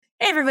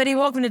Hey everybody,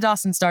 welcome to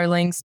Dawson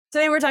Starlings.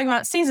 Today we're talking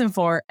about Season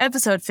 4,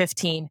 Episode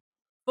 15,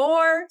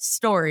 4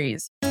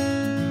 Stories. And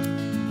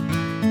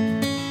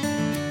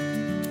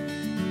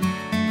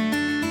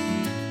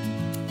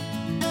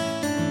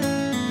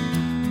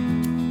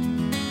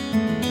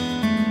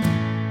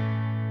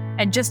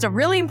just a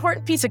really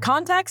important piece of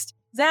context,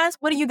 Zaz,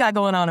 what do you got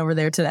going on over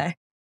there today?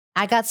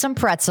 I got some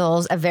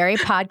pretzels, a very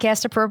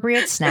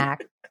podcast-appropriate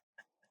snack.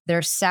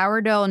 They're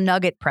sourdough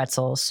nugget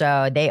pretzels,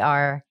 so they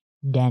are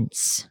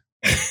dense.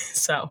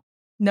 So,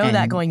 know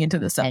that going into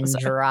this episode.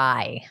 And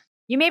dry.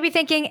 You may be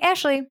thinking,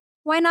 Ashley,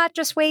 why not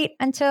just wait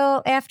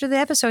until after the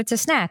episode to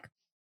snack?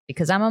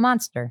 Because I'm a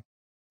monster.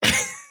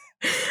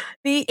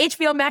 The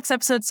HBO Max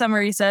episode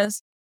summary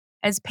says,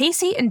 as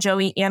Pacey and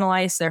Joey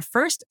analyze their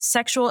first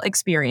sexual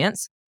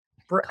experience,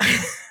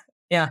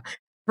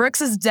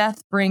 Brooks's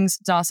death brings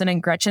Dawson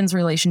and Gretchen's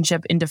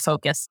relationship into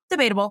focus.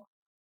 Debatable.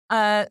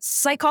 A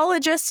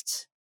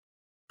psychologist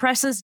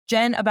presses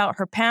Jen about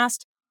her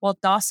past, while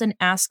Dawson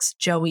asks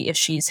Joey if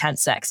she's had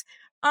sex.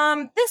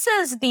 This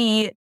is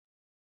the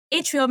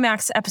HBO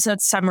Max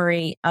episode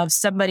summary of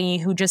somebody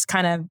who just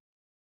kind of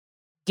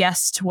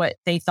guessed what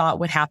they thought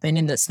would happen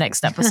in this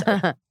next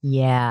episode.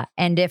 Yeah.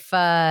 And if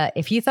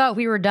you thought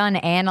we were done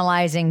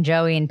analyzing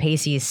Joey and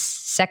Pacey's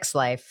sex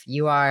life,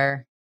 you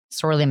are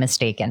sorely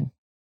mistaken.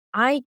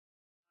 I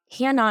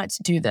cannot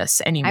do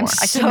this anymore.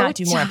 I cannot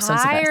do more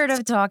episodes. Tired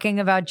of talking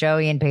about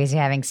Joey and Pacey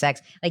having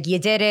sex. Like, you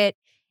did it.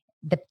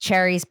 The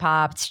cherries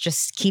popped.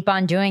 Just keep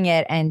on doing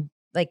it, and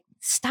like,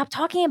 stop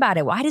talking about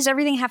it. Why does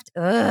everything have to?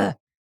 Ugh.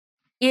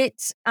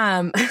 It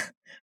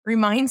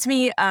reminds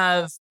me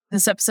of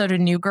this episode of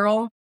New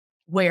Girl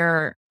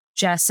where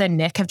Jess and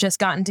Nick have just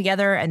gotten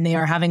together and they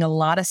are having a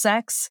lot of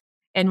sex.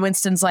 And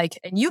Winston's like,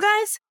 and you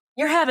guys,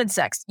 you're having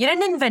sex. You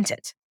didn't invent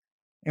it.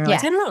 You're like,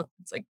 I don't know.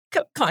 It's like,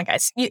 come on,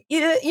 guys.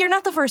 You're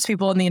not the first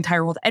people in the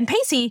entire world. And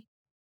Pacey,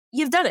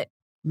 you've done it.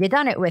 You've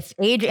done it with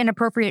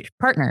age-inappropriate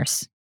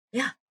partners.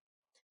 Yeah.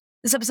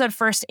 This episode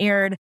first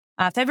aired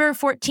February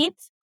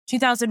 14th,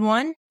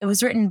 2001. It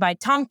was written by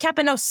Tom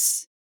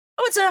Kapanos.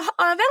 Oh, it's a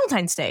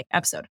Valentine's Day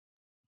episode.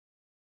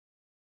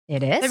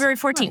 It is? February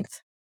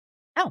 14th.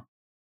 Oh.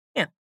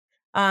 Yeah.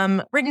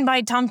 Written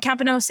by Tom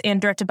Kapanos and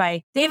directed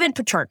by David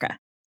Pachorka.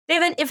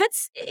 David,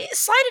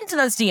 slide into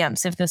those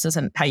DMs if this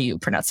isn't how you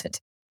pronounce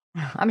it.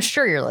 I'm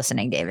sure you're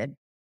listening, David.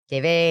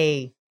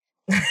 David.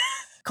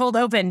 Cold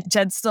open,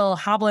 Jed's still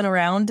hobbling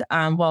around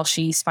while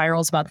she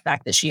spirals about the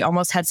fact that she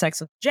almost had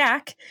sex with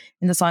Jack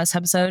in this last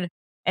episode,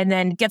 and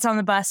then gets on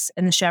the bus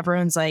and the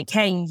chaperone's like,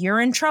 hey, you're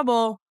in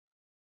trouble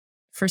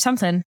for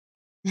something.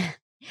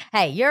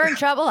 Hey, you're in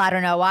trouble. I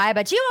don't know why,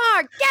 but you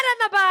are. Get on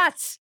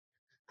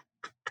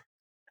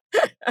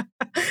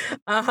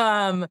the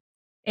bus.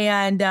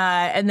 And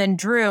then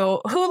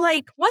Drew, who,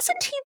 like,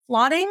 wasn't he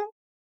plotting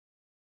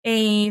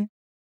a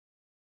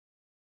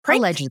prank?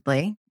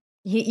 Allegedly.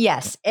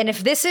 Yes. And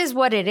if this is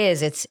what it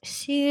is, it's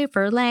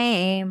super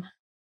lame.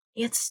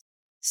 It's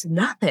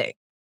nothing.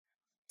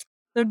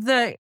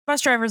 The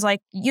bus driver's like,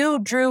 you,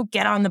 Drew,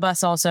 get on the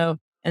bus also.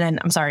 And then,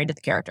 I'm sorry, to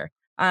the character.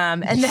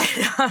 And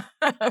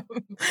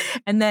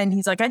then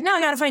he's like, no,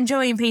 I gotta find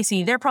Joey and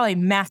Pacey. They're probably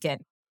macking.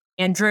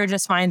 And Drew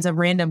just finds a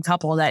random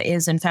couple that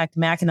is, in fact,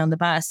 macking on the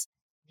bus.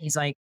 He's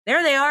like,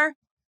 there they are.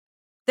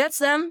 That's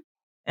them.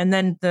 And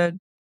then the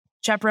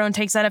chaperone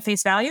takes that at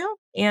face value.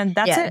 And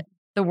that's it.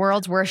 The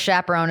world's worst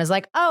chaperone is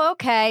like, oh,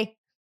 okay.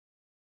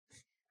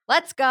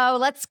 Let's go.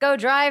 Let's go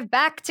drive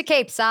back to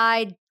Cape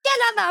Side. Get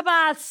on the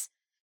bus.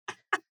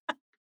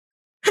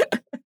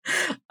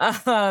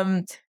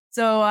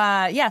 So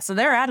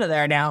they're out of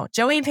there now.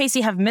 Joey and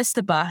Pacey have missed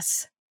the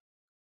bus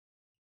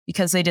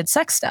because they did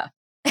sex stuff.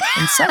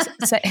 And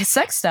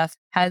sex stuff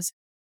has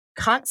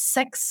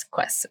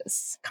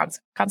consequences.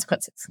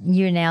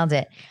 You nailed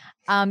it.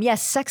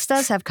 Yes, sex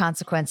does have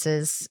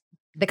consequences.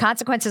 The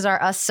consequences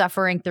are us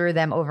suffering through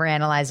them,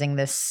 overanalyzing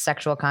this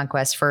sexual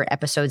conquest for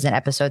episodes and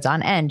episodes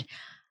on end.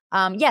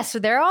 So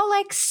they're all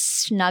like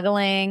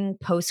snuggling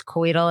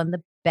post-coital in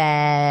the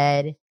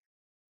bed,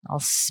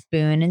 all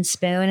spooning.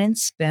 That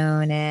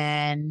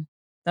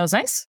was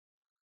nice.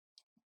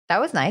 That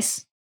was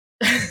nice.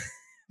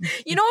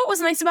 You know what was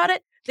nice about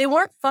it? They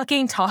weren't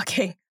fucking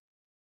talking.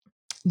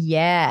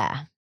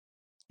 Yeah.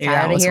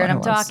 Tired of hearing them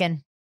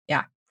talking.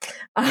 Yeah.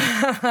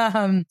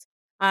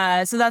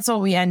 So that's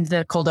what we end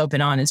the cold open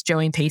on, is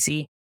Joey and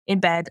Pacey in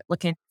bed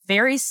looking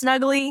very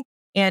snuggly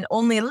and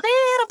only a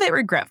little bit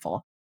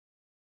regretful.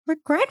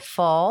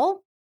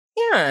 Regretful?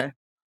 Yeah.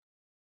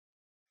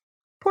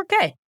 Poor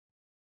Kay.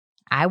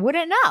 I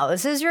wouldn't know.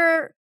 This is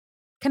your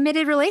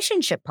committed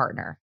relationship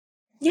partner.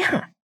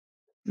 Yeah.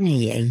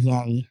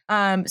 Yay.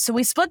 So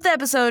we split the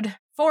episode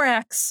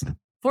 4X,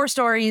 4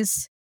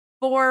 stories,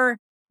 4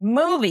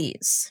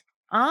 movies.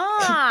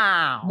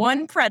 Oh.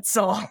 1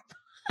 pretzel.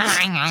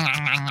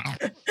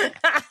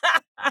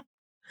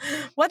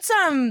 What's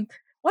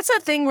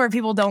that thing where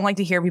people don't like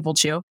to hear people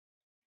chew?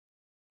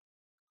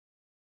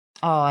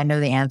 Oh, I know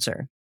the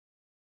answer.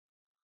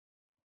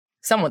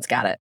 Someone's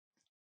got it.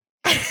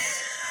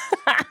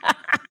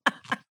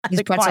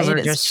 These pretzels are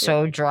just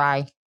so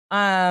dry.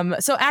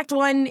 So Act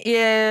 1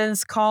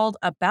 is called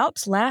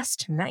About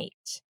Last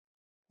Night.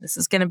 This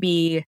is going to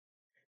be...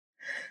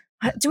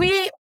 Do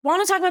we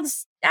want to talk about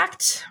this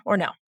act or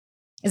no?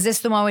 Is this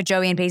the one with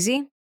Joey and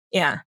Pacey?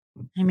 Yeah.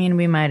 I mean,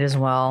 we might as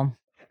well.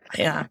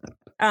 Yeah.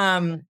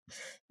 Joey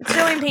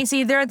and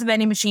Pacey, they're at the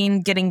vending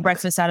machine getting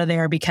breakfast out of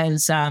there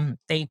because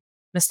they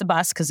missed the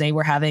bus because they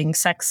were having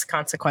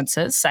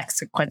consequences.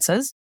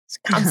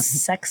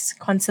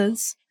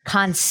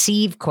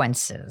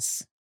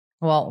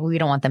 Well, we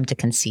don't want them to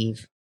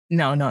conceive.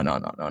 No.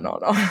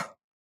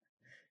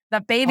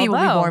 That baby will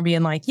be born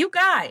being like, you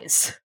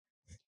guys.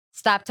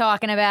 Stop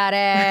talking about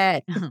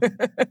it.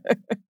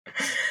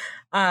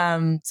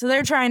 So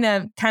they're trying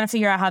to kind of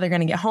figure out how they're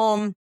going to get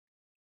home.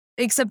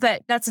 Except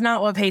that that's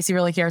not what Pacey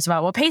really cares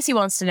about. What Pacey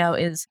wants to know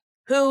is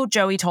who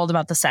Joey told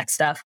about the sex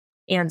stuff.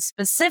 And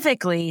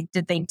specifically,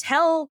 did they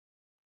tell...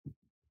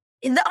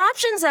 The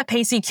options that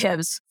Pacey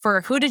gives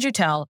for who did you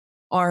tell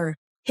are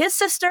his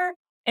sister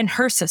and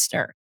her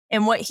sister.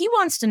 And what he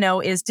wants to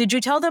know is, did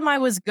you tell them I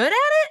was good at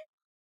it?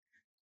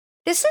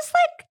 This is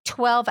like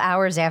 12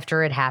 hours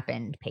after it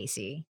happened,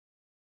 Pacey.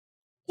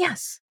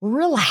 Yes.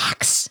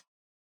 Relax.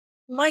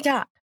 My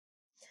God.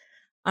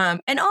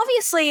 And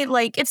obviously,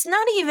 like, it's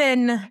not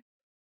even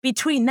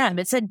between them.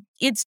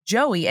 It's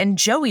Joey, and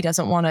Joey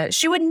doesn't want to,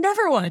 she would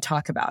never want to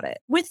talk about it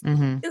with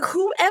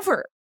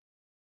whoever.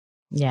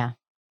 Yeah.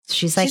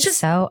 She's like, just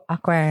so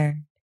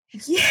awkward.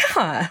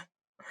 Yeah.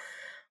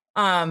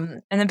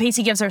 And then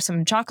Pacey gives her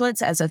some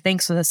chocolates as a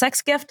thanks for the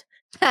sex gift.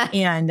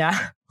 And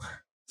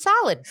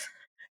solid.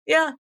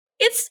 Yeah.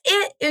 It's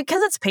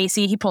because it's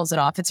Pacey, he pulls it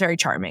off. It's very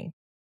charming.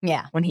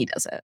 Yeah. When he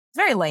does it. It's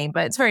very lame,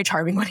 but it's very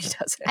charming when he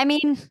does it. I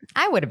mean,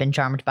 I would have been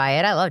charmed by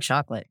it. I love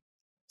chocolate.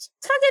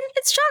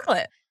 It's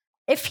chocolate.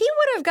 If he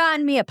would have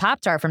gotten me a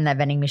Pop-Tart from that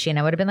vending machine,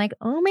 I would have been like,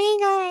 oh my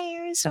God,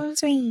 you're so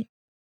sweet.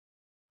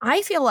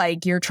 I feel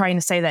like you're trying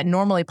to say that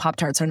normally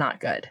Pop-Tarts are not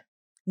good.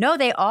 No,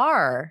 they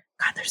are.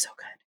 God, they're so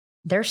good.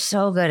 They're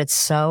so good. It's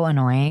so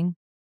annoying.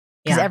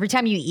 Because every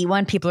time you eat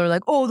one, people are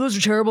like, oh, those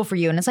are terrible for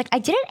you. And it's like, I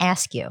didn't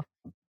ask you.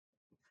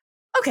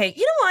 Okay,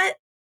 you know what?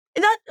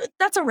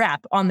 That's a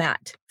wrap on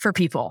that for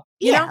people.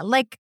 You know?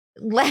 Like,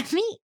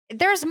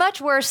 there's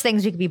much worse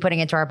things we could be putting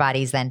into our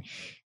bodies than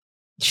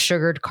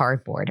sugared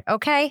cardboard,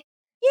 okay?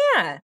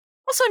 Yeah.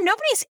 Also,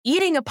 nobody's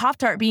eating a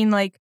Pop-Tart being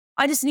like,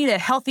 I just need a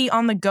healthy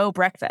on-the-go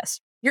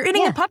breakfast. You're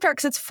eating a Pop-Tart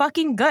because it's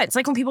fucking good. It's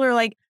like when people are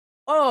like,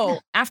 oh,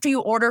 after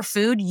you order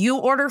food,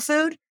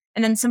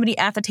 and then somebody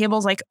at the table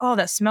is like, oh,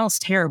 that smells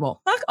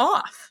terrible. Fuck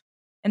off.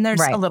 And there's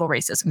a little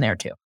racism there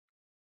too.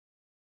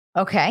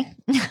 Okay.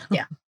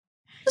 Yeah.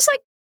 Just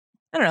like,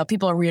 I don't know,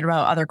 people are weird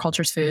about other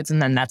cultures' foods,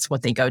 and then that's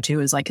what they go to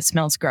is like, it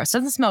smells gross. It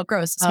doesn't smell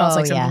gross. It smells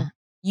like something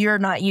you're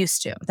not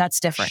used to. That's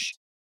different.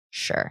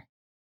 Sure.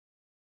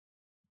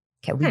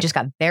 Okay, we just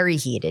got very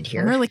heated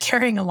here. I'm really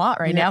carrying a lot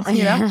right now.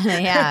 You know?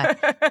 Yeah.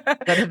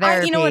 Go to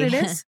therapy. You know what it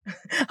is?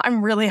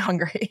 I'm really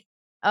hungry.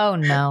 Oh,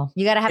 no.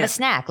 You got to have a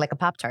snack, like a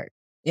Pop-Tart.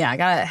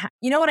 Yeah,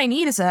 you know what I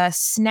need is a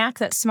snack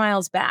that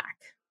smiles back.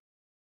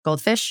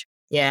 Goldfish?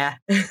 Yeah.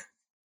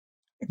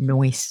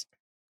 Nice.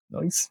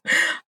 Wish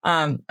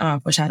I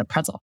had a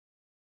pretzel.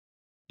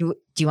 Do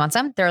you want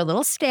some? They're a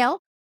little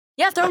stale.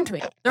 Yeah, throw them to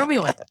me. Throw me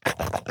one.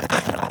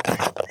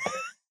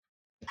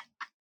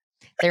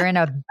 They're in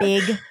a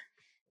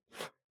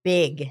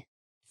big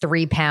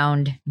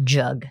 3-pound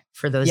jug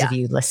for those of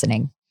you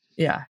listening.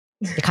 Yeah.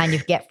 The kind you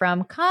get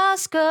from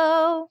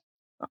Costco.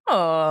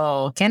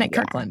 Oh, Kenneth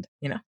Kirkland,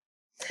 you know.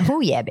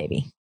 Oh, yeah,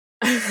 baby.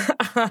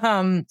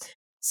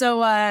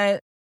 So,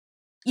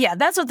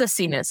 that's what this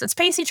scene is. It's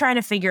Pacey trying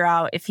to figure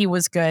out if he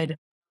was good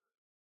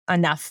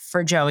enough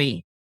for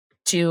Joey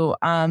to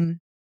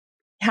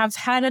have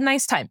had a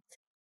nice time.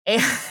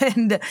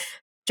 And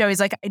Joey's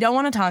like, I don't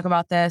want to talk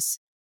about this,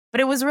 but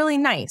it was really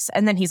nice.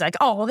 And then he's like,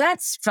 oh, well,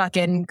 that's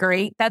fucking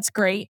great. That's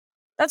great.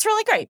 That's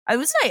really great. It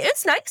was nice.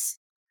 It's nice.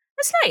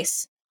 It's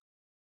nice.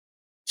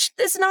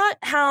 It's not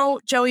how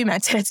Joey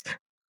meant it.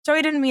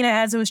 Joey didn't mean it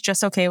as it was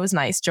just okay. It was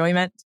nice. Joey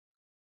meant...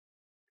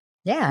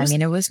 Yeah,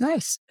 it was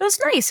nice. It was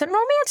nice and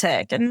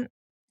romantic. And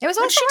it was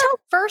also our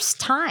first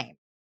time.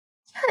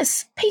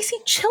 Yes. Pacey,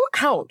 chill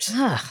out.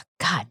 Ugh,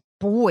 God,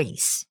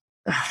 boys.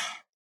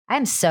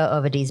 I'm so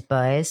over these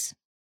boys.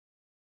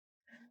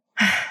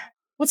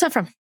 What's that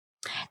from?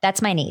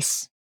 That's my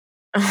niece.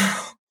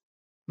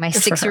 My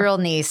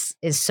 6-year-old niece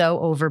is so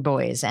over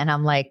boys. And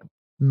I'm like,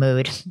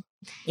 mood.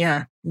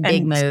 Yeah.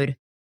 Big mood.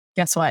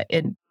 Guess what?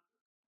 It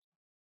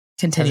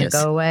continues.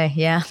 Doesn't go away.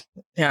 Yeah.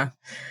 Yeah.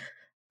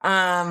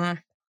 And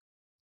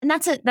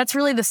that's it. That's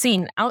really the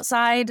scene.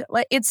 Outside,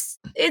 like it's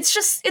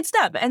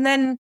them. And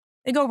then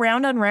they go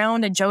round and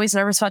round, and Joey's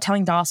nervous about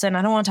telling Dawson,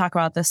 I don't want to talk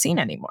about this scene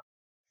anymore.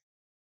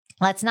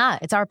 Let's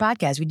not. It's our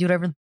podcast. We do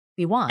whatever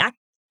we want.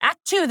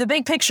 Act 2, the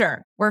big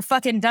picture. We're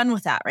fucking done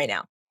with that right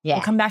now. Yeah.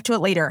 We'll come back to it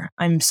later,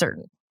 I'm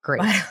certain.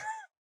 Great.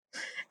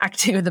 Act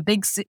 2, the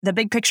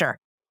big picture.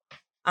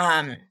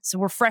 So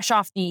we're fresh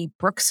off the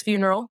Brooks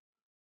funeral.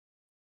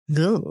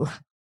 Ooh.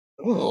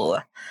 Ooh.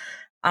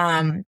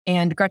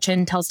 And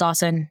Gretchen tells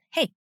Dawson,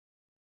 hey,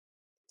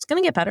 it's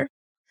going to get better.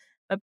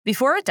 But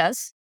before it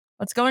does,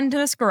 let's go into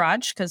this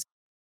garage because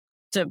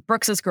to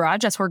Brooks's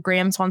garage, that's where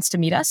Grams wants to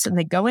meet us. And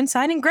they go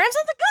inside and Grams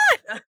has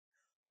a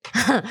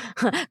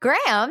gun.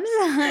 Grams?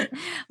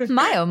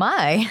 My, oh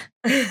my.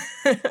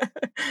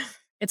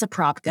 It's a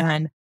prop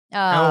gun.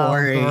 Oh,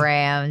 worry.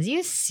 Grams,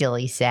 you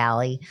silly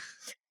Sally.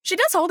 She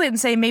does hold it and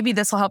say, maybe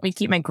this will help me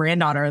keep my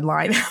granddaughter in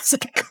line. I was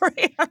like,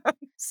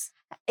 Grams.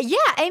 Yeah,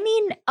 I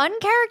mean,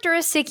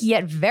 uncharacteristic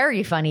yet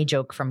very funny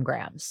joke from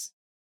Grams.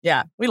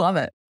 Yeah, we love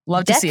it.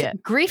 Love to see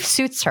it. Grief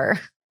suits her.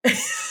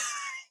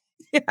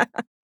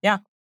 Yeah.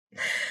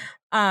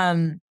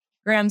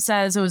 Graham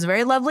says it was a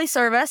very lovely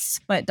service,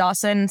 but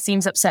Dawson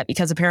seems upset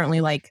because apparently,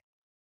 like,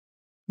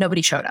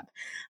 nobody showed up.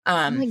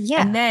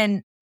 Yeah. And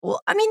then,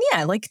 well, I mean,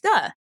 yeah, like,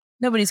 duh.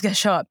 Nobody's going to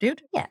show up,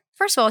 dude. Yeah.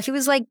 First of all, he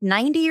was like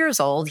 90 years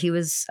old. He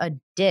was a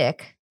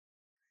dick.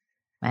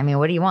 I mean,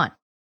 what do you want?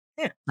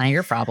 Yeah. Not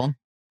your problem.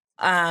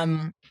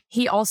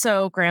 He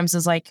also, Grams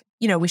is like,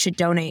 we should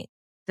donate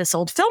this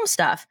old film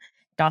stuff.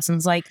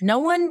 Dawson's like, no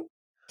one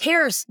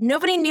cares.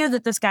 Nobody knew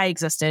that this guy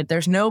existed.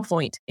 There's no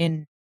point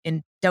in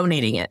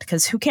donating it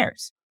because who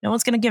cares? No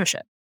one's going to give a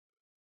shit.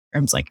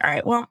 Grams like, all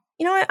right, well,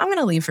 you know what? I'm going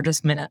to leave for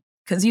just a minute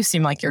because you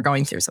seem like you're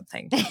going through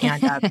something.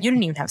 And you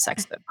didn't even have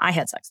sex with him. I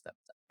had sex with him.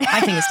 So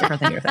I think it's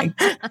different than your thing.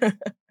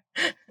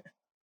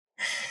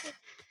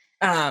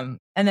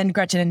 And then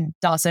Gretchen and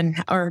Dawson,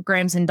 or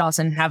Grams and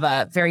Dawson, have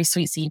a very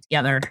sweet scene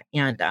together.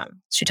 And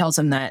she tells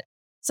him that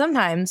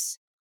sometimes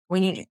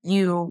when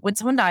when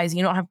someone dies,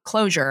 you don't have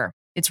closure.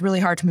 It's really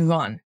hard to move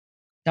on.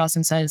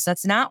 Dawson says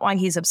that's not why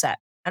he's upset.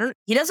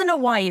 He doesn't know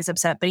why he's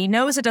upset, but he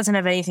knows it doesn't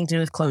have anything to do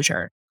with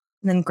closure.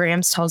 And then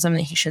Grams tells him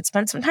that he should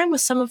spend some time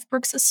with some of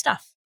Brooks's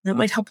stuff. That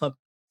might help him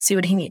see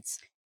what he needs.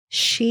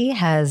 She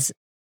has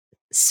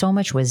so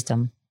much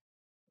wisdom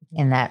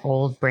in that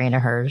old brain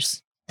of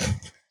hers.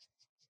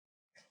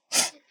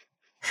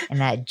 And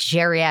that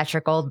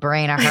geriatric old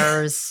brain of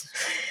hers.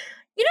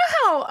 You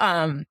know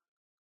how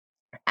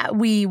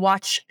we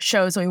watch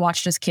shows that we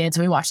watched as kids,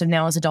 and we watch them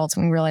now as adults,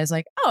 and we realize,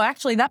 like, oh,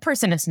 actually, that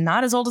person is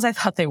not as old as I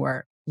thought they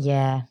were.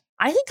 Yeah.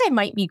 I think I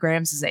might be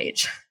Grams'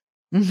 age.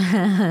 It's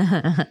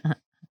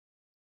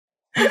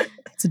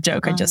a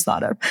joke I just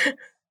thought of.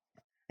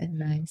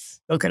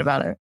 Nice. Feel good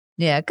about it.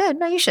 Yeah, good.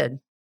 No, you should.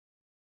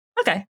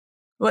 Okay.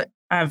 What?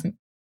 No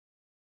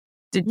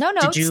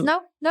notes. Did you...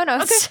 No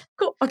notes. Okay,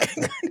 cool.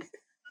 Okay, good.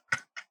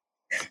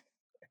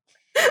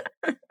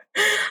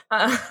 You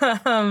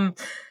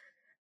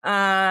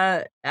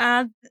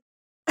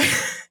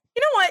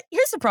know what?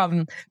 Here's the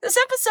problem. This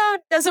episode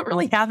doesn't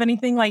really have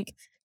anything, like,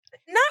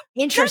 not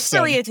interesting.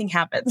 Not really anything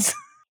happens.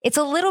 It's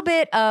a little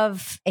bit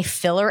of a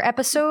filler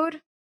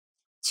episode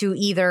to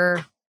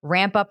either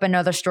ramp up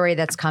another story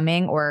that's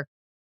coming or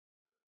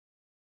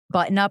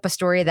button up a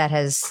story that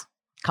has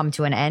come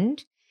to an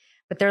end.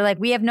 But they're like,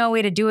 we have no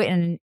way to do it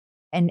in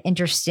an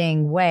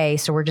interesting way.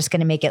 So we're just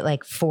going to make it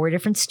like 4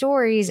 different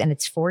stories and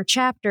it's 4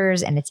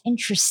 chapters and it's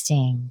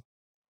interesting.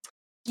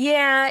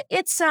 Yeah,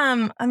 it's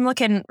I'm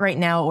looking right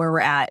now where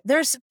we're at.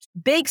 There's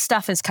big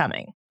stuff is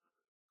coming.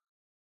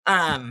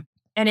 And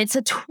it's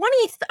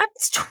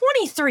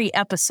 23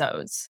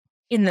 episodes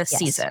in this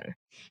season.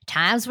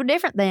 Times were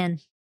different then.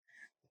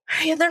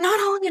 Yeah, they're not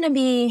all going to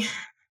be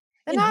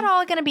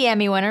all going to be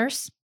Emmy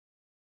winners.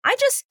 I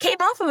just came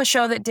off of a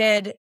show that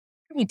did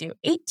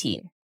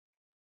 18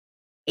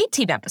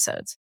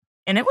 episodes.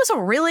 And it was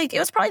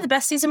probably the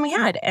best season we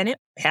had. And it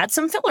had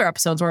some filler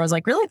episodes where I was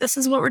like, really, this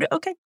is what we're doing?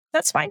 Okay,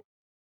 that's fine.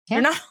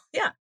 Yeah.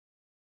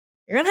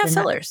 You're going to have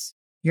fillers.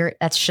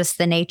 That's just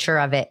the nature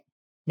of it.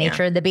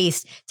 Nature of the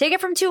beast. Take it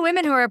from 2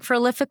 women who are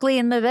prolifically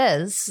in the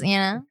biz, you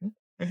know?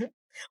 Mm-hmm.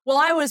 Well,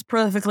 I was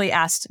prolifically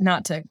asked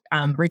not to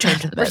return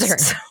to the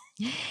biz.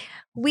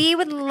 We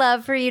would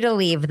love for you to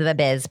leave the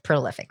biz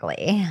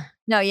prolifically.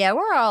 No, yeah,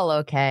 we're all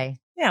okay.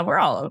 Yeah, we're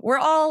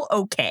all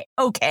okay.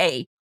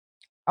 Okay.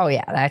 Oh,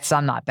 yeah,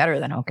 I'm not better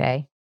than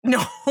okay.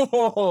 No.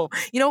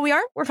 We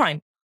are? We're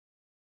fine.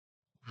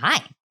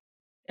 Hi.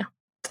 Yeah.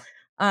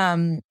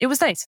 It was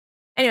nice.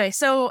 Anyway,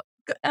 so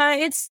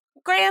it's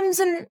Grams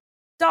and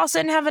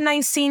Dawson have a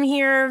nice scene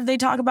here. They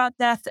talk about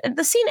death. And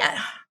the scene,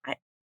 I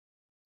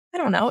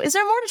don't know. Is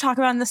there more to talk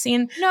about in the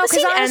scene? No,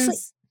 because honestly,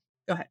 ends.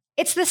 Go ahead.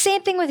 It's the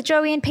same thing with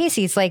Joey and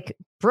Pacey. It's like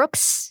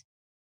Brooks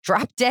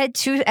dropped dead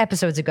 2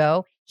 episodes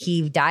ago.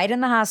 He died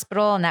in the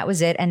hospital and that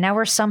was it. And now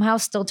we're somehow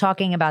still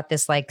talking about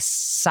this like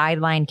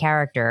sideline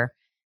character.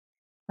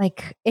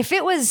 Like if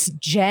it was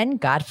Jen,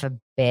 God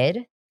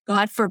forbid,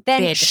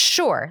 then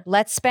sure,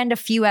 let's spend a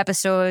few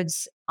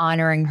episodes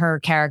honoring her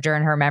character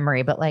and her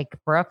memory. But like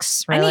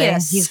Brooks, really,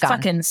 he's gone.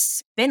 Fucking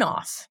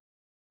spin-off.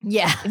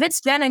 Yeah. If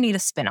it's Jen, I need a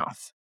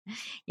spin-off.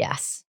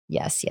 Yes.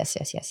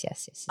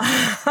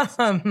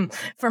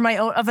 For my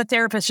own, of a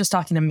therapist just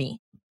talking to me.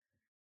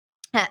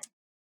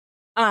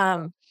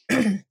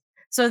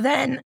 So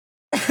then,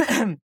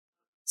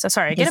 so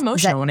sorry, I get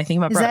emotional when I think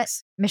about Brooks. Is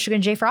that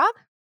Michigan J. Frog?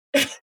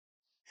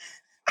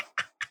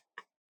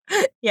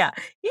 Yeah,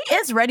 he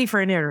is ready for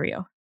an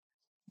interview.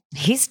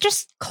 He's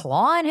just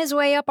clawing his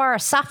way up our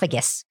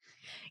esophagus.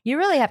 You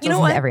really have to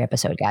listen to every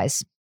episode,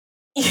 guys.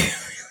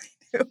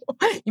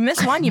 You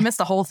miss one, you miss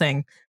the whole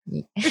thing.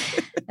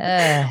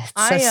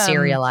 So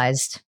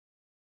serialized.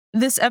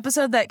 This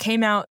episode that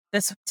came out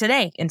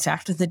today, in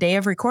fact, the day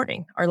of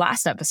recording, our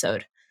last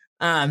episode,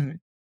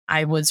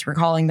 I was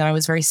recalling that I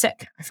was very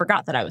sick. I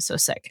forgot that I was so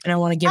sick, and I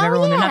want to give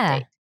everyone an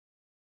update.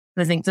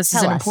 I think this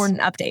is an important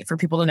update for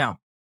people to know.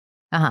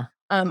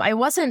 I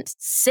wasn't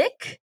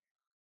sick.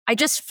 I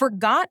just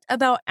forgot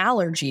about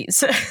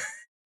allergies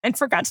and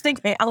forgot to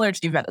take my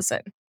allergy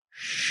medicine.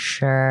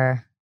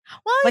 Sure.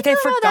 Well, I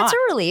forgot. That's a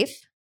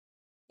relief.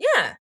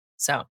 Yeah.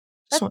 So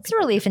that's a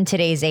relief in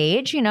today's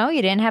age. You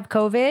didn't have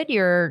COVID.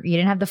 You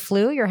didn't have the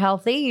flu. You're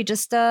healthy. You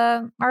just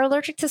are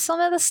allergic to some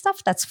of the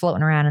stuff that's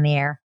floating around in the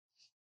air.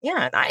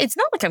 Yeah. It's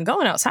not like I'm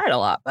going outside a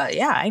lot, but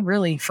yeah, I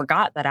really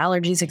forgot that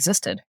allergies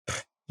existed.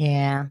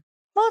 Yeah.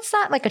 Well, it's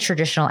not like a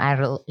traditional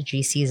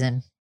allergy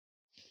season.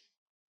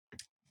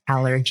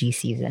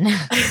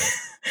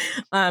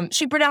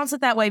 She pronounced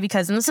it that way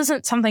because, and this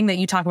isn't something that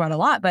you talk about a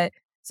lot, but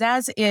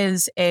Zaz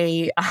is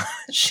you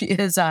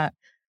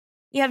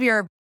have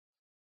your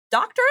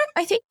doctorate,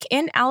 I think,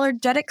 in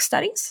allergetic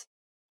studies.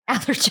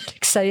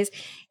 Allergetic studies.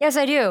 Yes,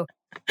 I do.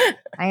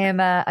 I am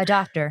a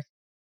doctor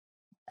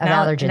of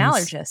allergens. An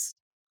allergist.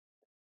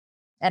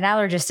 An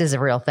allergist is a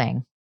real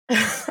thing.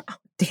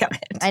 Damn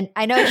it.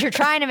 I know you're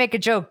trying to make a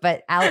joke,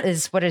 but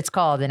is what it's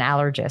called, an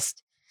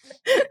allergist.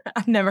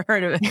 I've never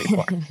heard of it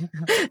before.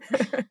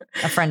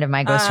 A friend of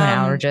mine goes to an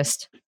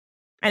allergist.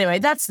 Anyway,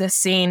 that's this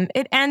scene.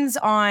 It ends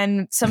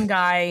on some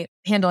guy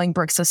handling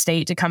Brooke's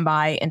estate to come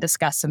by and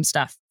discuss some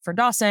stuff for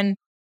Dawson.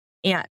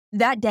 And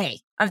that day,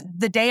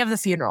 the day of the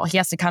funeral, he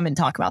has to come and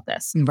talk about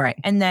this. Right.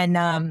 And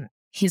then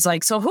he's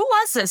like, so who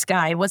was this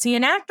guy? Was he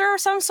an actor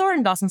of some sort?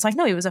 And Dawson's like,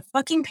 no, he was a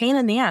fucking pain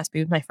in the ass, but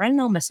he was my friend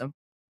and I'll miss him.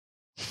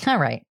 All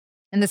right.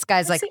 And this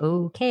guy's like,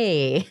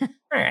 okay.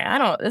 All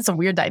right, it's a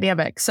weird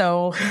dynamic.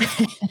 So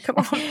come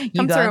on.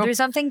 You going through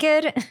something,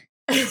 kid?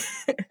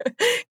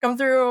 Come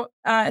through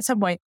at some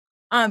point.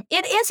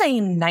 It is a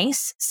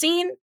nice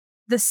scene.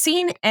 The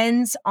scene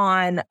ends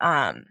on,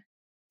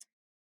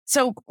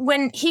 so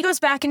when he goes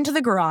back into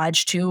the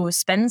garage to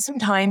spend some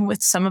time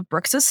with some of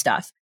Brooke's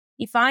stuff,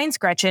 he finds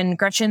Gretchen.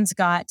 Gretchen's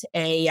got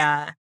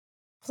a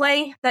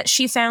play that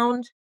she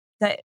found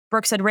that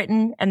Brooks had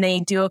written, and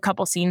they do a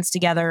couple scenes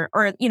together,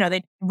 or,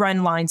 they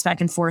run lines back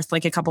and forth,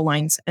 like a couple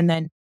lines, and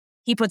then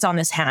he puts on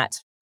this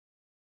hat.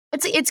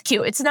 It's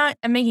cute. It's not,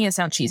 I'm making it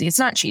sound cheesy. It's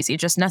not cheesy.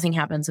 Just nothing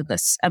happens in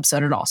this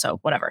episode at all. So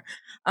whatever.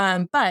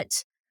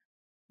 But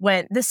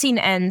when the scene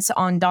ends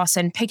on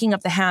Dawson picking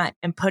up the hat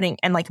and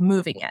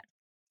moving it,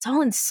 it's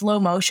all in slow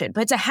motion,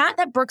 but it's a hat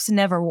that Brooks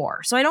never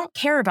wore. So I don't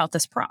care about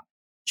this prop,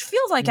 which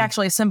feels like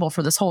actually a symbol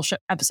for this whole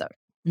episode.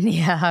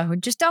 Yeah.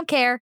 Just don't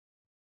care.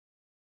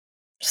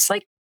 Just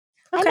like,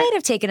 okay. I might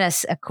have taken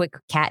us a quick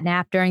cat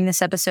nap during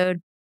this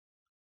episode.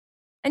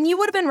 And you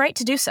would have been right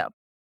to do so.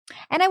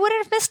 And I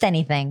wouldn't have missed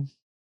anything.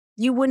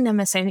 You wouldn't have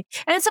missed anything.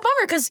 And it's a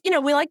bummer because,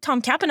 we like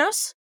Tom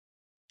Kapanos.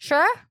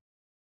 Sure.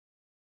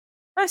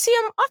 I see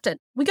him often.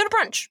 We go to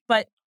brunch,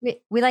 but...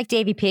 We like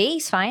Davey P.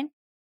 He's fine.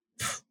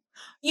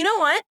 You know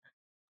what?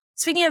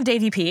 Speaking of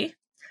Davey P.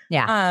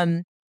 Yeah.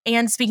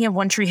 And speaking of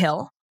One Tree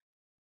Hill,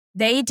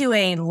 they do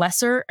a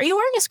lesser... Are you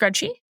wearing a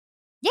scrunchie?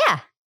 Yeah.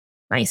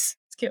 Nice.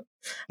 It's cute.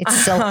 It's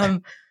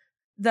silk.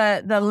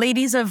 The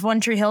ladies of One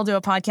Tree Hill do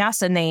a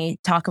podcast and they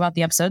talk about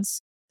the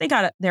episodes. They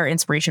got their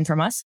inspiration from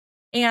us.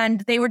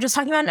 And they were just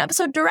talking about an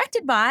episode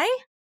directed by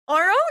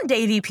our own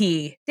Davey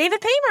P.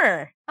 David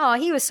Paymer. Oh,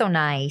 he was so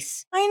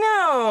nice. I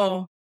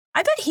know.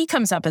 I bet he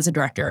comes up as a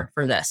director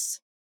for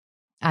this.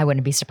 I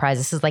wouldn't be surprised.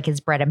 This is like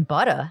his bread and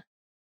butter.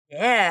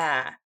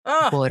 Yeah.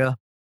 Oh, butter.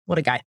 What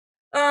a guy.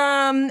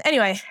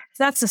 Anyway,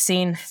 that's the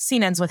scene.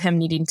 Scene ends with him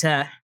needing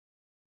to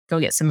go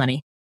get some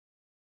money.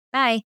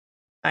 Bye.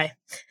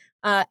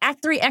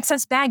 Act 3,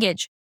 excess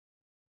baggage.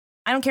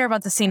 I don't care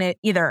about the scene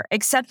either,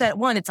 except that,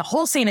 one, it's a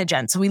whole scene of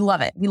Jen, so we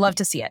love it. We love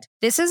to see it.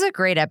 This is a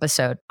great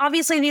episode.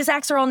 Obviously, these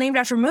acts are all named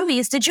after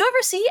movies. Did you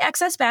ever see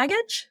Excess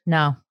Baggage?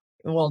 No.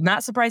 Will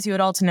not surprise you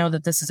at all to know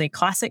that this is a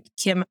classic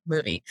Kim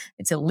movie.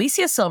 It's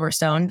Alicia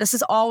Silverstone. This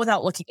is all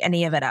without looking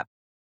any of it up.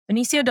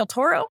 Benicio del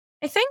Toro,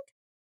 I think.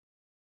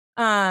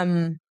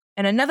 And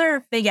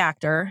another big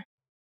actor.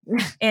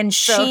 And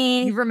so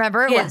you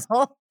remember it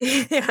well.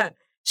 Yeah.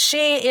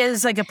 She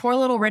is like a poor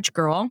little rich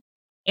girl.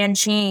 And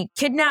she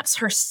kidnaps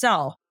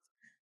herself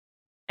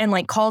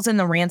and calls in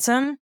the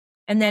ransom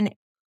and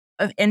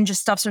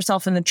just stuffs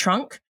herself in the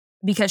trunk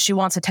because she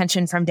wants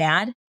attention from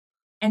dad.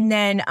 And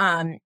then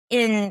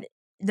in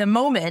the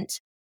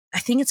moment, I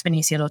think it's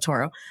Benicio del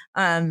Toro.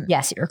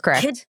 Yes, you're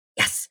correct.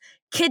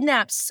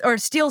 Kidnaps or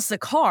steals the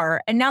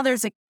car. And now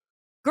there's a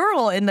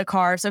girl in the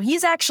car. So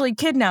he's actually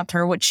kidnapped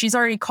her, which she's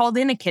already called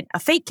in a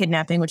fake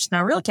kidnapping, which is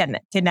not real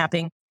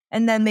kidnapping.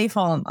 And then they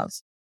fall in love.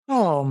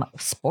 Oh,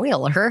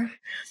 spoiler.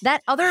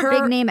 That other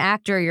big name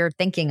actor you're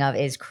thinking of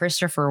is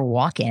Christopher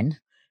Walken.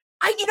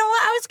 You know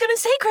what? I was going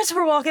to say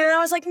Christopher Walken, and I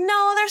was like,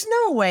 no, there's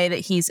no way that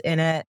he's in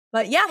it.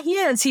 But yeah, he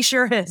is. He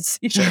sure is.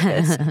 He sure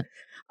is.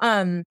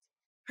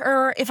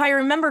 If I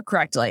remember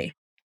correctly,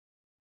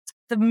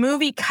 the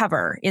movie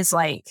cover is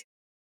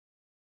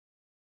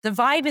The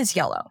vibe is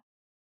yellow.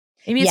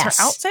 Maybe it's her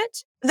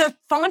outfit. The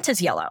font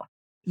is yellow.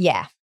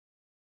 Yeah.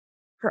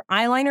 Her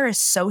eyeliner is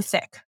so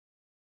thick.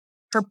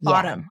 Her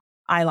bottom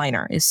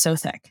eyeliner is so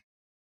thick.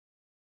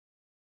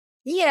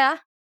 Yeah.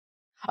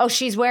 Oh,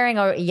 she's wearing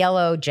a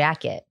yellow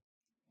jacket.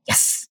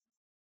 Yes.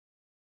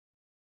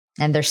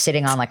 And they're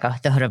sitting on like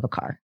the hood of a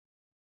car.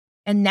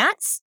 And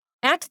that's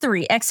Act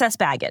 3, excess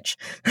baggage.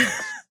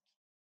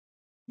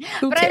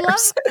 Who but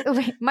cares? I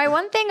love, my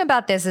one thing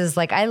about this is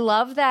like, I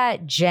love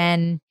that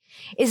Jen,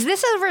 is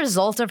this a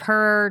result of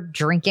her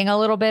drinking a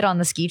little bit on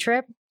the ski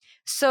trip?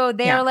 So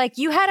they're like,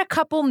 you had a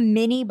couple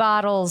mini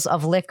bottles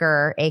of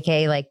liquor,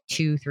 aka like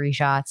 2-3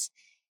 shots.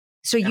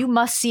 So you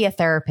must see a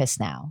therapist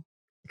now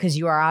because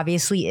you are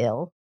obviously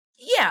ill.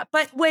 Yeah,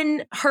 but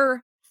when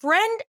her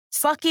friend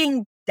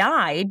fucking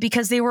died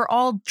because they were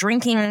all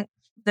drinking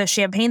the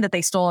champagne that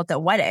they stole at the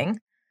wedding,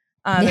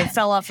 and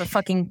fell off a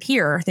fucking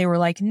pier, they were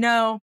like,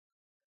 no.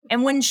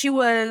 And when she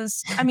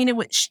was, I mean,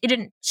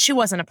 she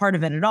wasn't a part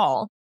of it at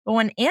all. But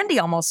when Andy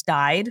almost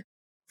died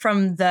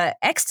from the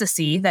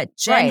ecstasy that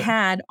Jen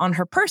had on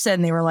her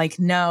person, they were like,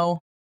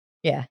 no.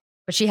 Yeah.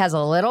 But she has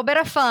a little bit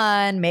of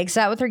fun, makes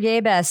out with her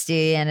gay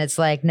bestie. And it's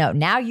like, no,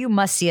 now you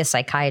must see a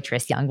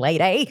psychiatrist, young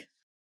lady.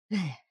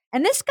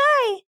 And this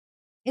guy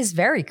is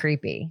very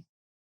creepy.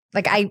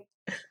 Like,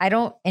 I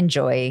don't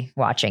enjoy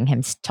watching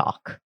him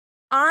talk.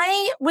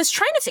 I was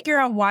trying to figure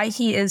out why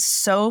he is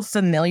so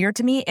familiar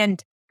to me.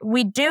 And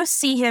we do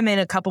see him in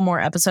a couple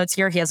more episodes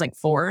here. He has like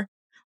 4.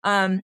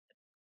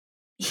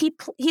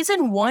 He's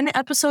in one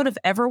episode of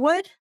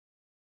Everwood.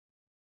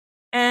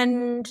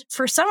 And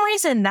for some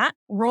reason, that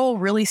role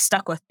really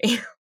stuck with me.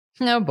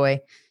 Oh,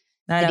 boy.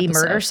 Did he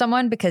murder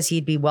someone? Because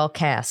he'd be well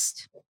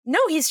cast. No,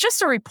 he's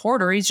just a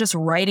reporter. He's just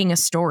writing a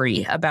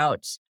story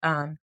about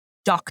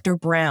Dr.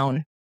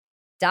 Brown.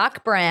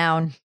 Doc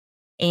Brown.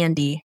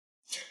 Andy.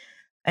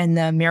 And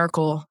the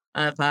miracle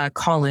of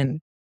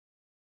Colin.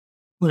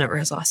 Whatever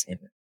his last name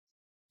is.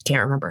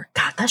 Can't remember.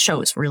 God, that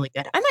show is really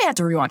good. I might have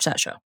to rewatch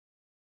that show.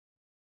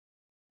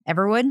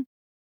 Everwood?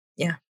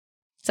 Yeah.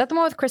 Is that the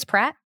one with Chris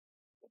Pratt?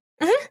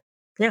 Mm-hmm.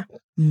 Yeah.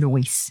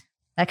 Nice.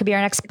 That could be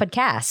our next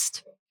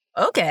podcast.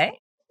 Okay.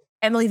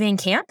 Emily Van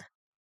Camp?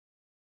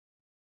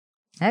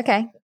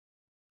 Okay.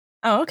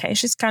 Oh, okay.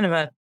 She's kind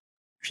of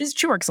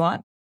she works a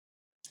lot.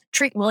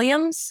 Treat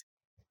Williams.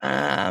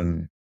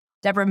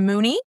 Deborah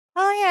Mooney.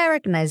 Oh, yeah. I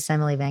recognize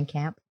Emily Van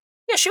Camp.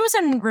 Yeah, she was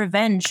in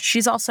Revenge.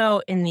 She's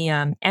also in the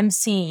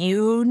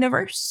MCU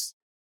universe.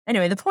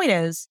 Anyway, the point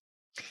is,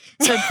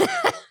 so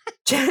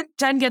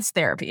Jen gets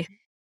therapy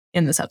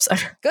in this episode.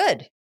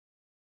 Good.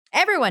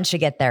 Everyone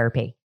should get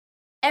therapy.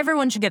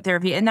 Everyone should get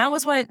therapy. And that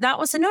was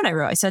the note I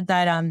wrote. I said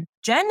that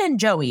Jen and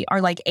Joey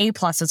are like A+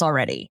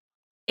 already.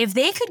 If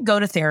they could go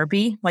to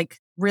therapy, like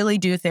really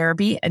do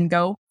therapy and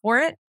go for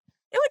it,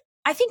 it would,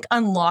 I think,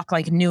 unlock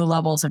like new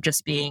levels of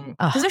just being,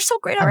 because they're so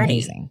great already.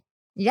 Amazing.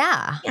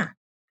 Yeah. Yeah.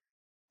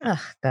 Oh,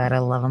 God, I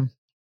love them.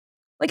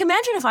 Like,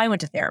 imagine if I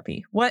went to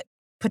therapy, what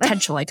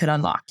potential I could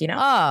unlock, you know?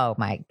 Oh,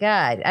 my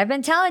God. I've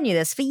been telling you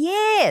this for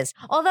years.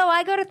 Although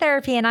I go to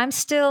therapy and I'm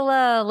still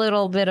a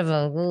little bit of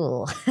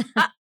a...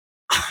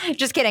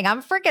 Just kidding.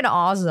 I'm freaking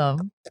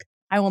awesome.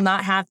 I will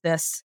not have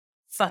this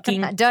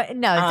fucking... don't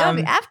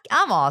be.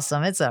 I'm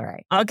awesome. It's all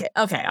right. Okay.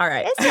 All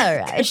right. It's all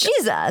right.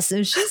 She's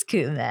awesome. She's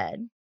cool,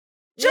 man.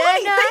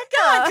 Johnny, thank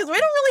God, because we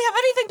don't really have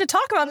anything to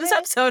talk about in this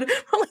episode.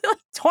 We're only like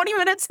 20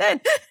 minutes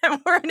in,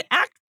 and we're in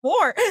Act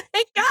 4.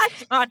 Thank God,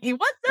 Johnny.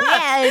 What's up?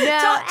 Yeah, no,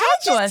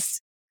 talk to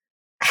us.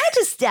 I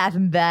just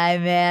stopping by,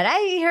 man.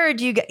 I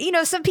heard you.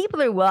 Some people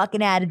are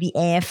walking out of the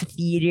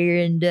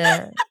amphitheater, and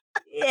yeah,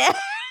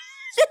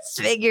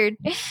 just figured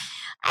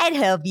I'd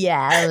help you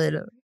out a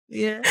little.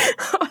 Yeah.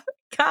 Oh,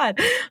 God,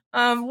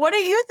 what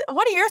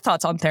are your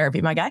thoughts on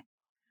therapy, my guy?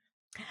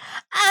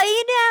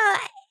 Oh,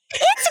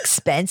 it's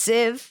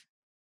expensive.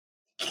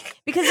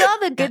 Because all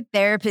the good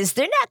therapists,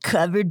 they're not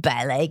covered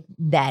by like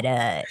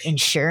that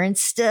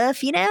insurance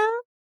stuff, you know?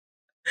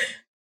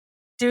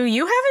 Do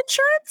you have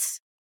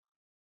insurance?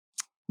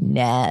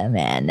 No,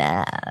 man,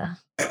 no.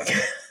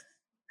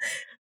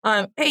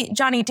 Hey,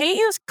 Johnny, do you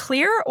use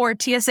Clear or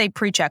TSA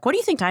PreCheck? What do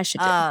you think I should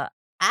do? I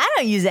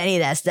don't use any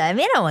of that stuff. I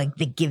mean, I don't want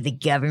to give the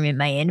government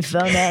my info,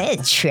 man.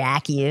 They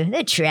track you.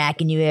 They're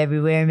tracking you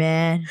everywhere,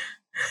 man.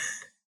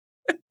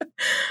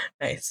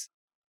 Nice.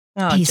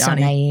 Oh, He's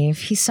Johnny. so naive.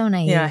 He's so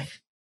naive.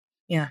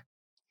 Yeah.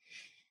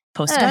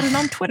 Posted about it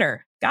on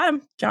Twitter. Got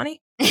him, Johnny.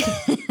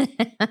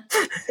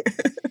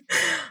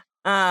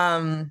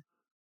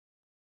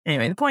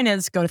 Anyway, the point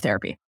is, go to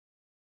therapy.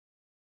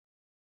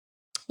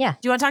 Yeah. Do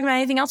you want to talk about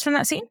anything else from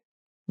that scene?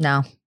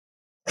 No.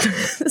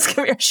 This is going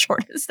to be our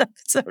shortest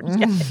episode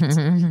yet.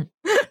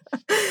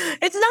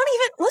 It's not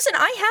even... Listen,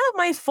 I have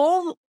my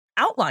full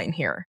outline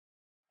here.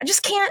 I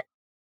just can't...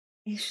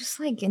 It's just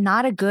like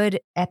not a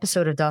good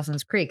episode of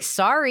Dawson's Creek.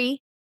 Sorry,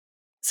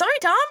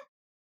 Tom.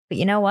 But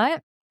you know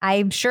what?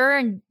 I'm sure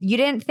you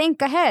didn't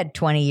think ahead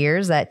 20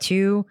 years that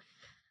 2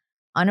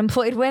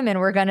 unemployed women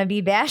were going to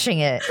be bashing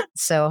it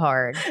so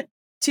hard.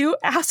 2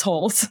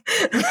 assholes.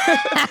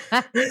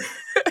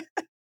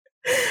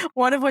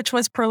 One of which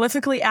was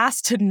prolifically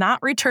asked to not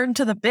return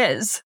to the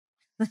biz.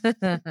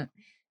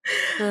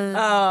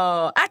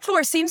 Oh, Act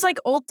 4 seems like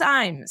old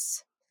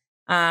times.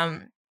 This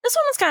one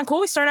was kind of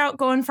cool. We start out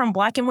going from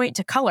black and white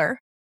to color.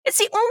 It's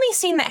the only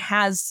scene that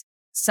has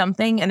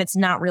something, and it's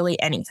not really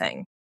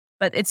anything,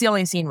 but it's the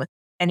only scene with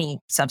any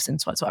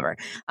substance whatsoever.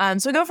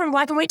 So we go from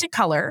black and white to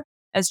color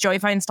as Joey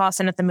finds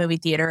Dawson at the movie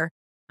theater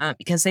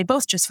because they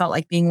both just felt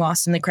like being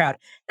lost in the crowd.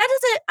 That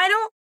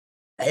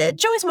doesn't,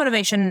 Joey's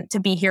motivation to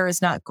be here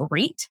is not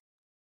great.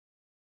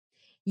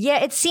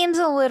 Yeah, it seems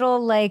a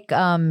little like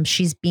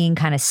she's being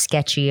kind of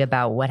sketchy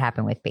about what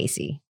happened with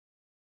Basie.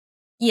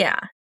 Yeah.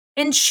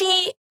 And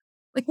she,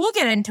 like, we'll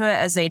get into it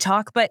as they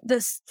talk, but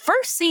this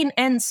first scene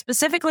ends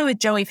specifically with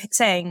Joey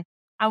saying,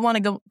 I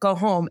want to go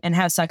home and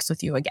have sex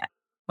with you again.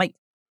 Like,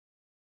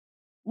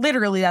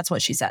 literally, that's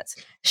what she says.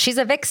 She's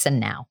a vixen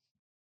now.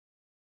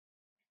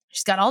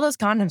 She's got all those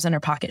condoms in her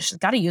pocket. She's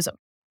got to use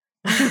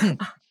them.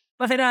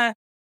 But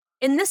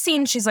in this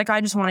scene, she's like, I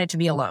just wanted to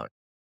be alone.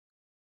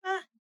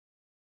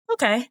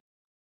 Okay.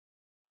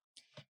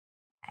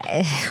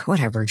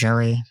 Whatever,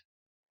 Joey.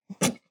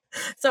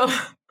 So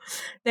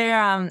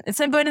they're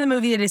instead of going to the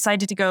movie, they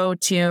decided to go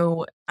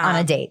to on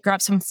a date.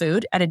 Grab some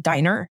food at a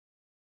diner.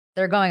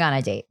 They're going on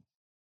a date.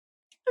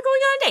 They're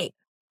going on a date.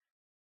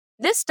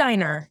 This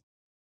diner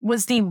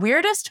was the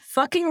weirdest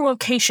fucking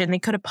location they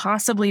could have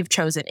possibly have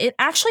chosen. It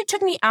actually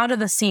took me out of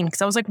the scene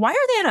because I was like, why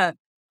are they at a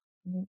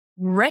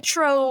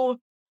retro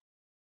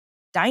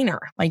diner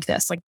like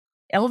this? Like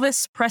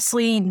Elvis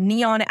Presley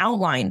neon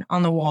outline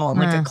on the wall and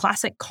like a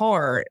classic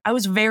car. I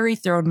was very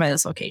thrown by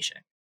this location.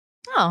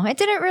 Oh, it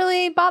didn't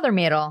really bother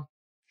me at all.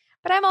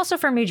 But I'm also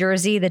from New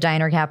Jersey, the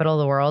diner capital of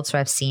the world, so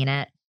I've seen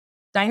it.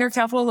 Diner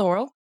capital of the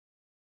world?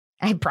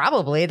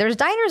 There's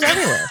diners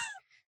everywhere.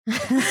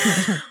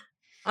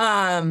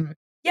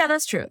 Yeah,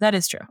 that's true. That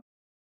is true.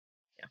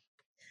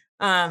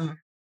 Yeah.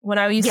 When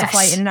I used to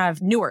fly in and out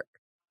of Newark.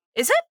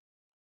 Is it?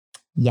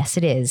 Yes,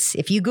 it is.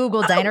 If you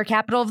Google diner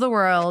capital of the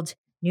world,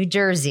 New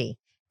Jersey,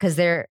 because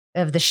they're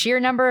of the sheer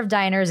number of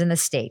diners in the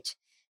state.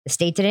 The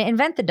state didn't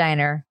invent the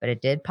diner, but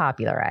it did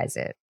popularize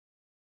it.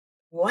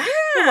 Wow.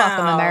 You're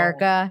welcome,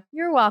 America.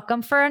 You're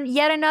welcome for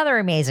yet another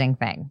amazing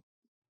thing.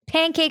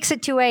 Pancakes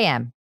at 2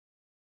 a.m.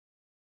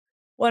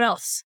 What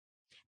else?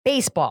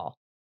 Baseball.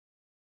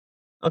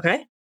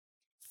 Okay.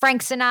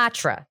 Frank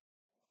Sinatra.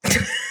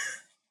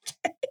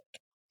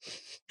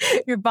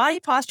 Your body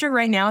posture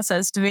right now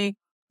says to me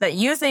that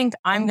you think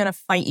I'm going to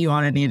fight you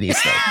on any of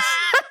these things.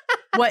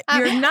 What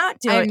you're not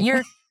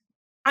doing,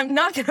 I'm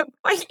not going to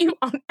fight you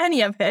on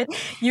any of it.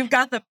 You've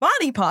got the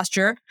body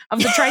posture of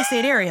the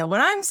tri-state area. What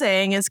I'm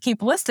saying is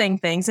keep listing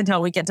things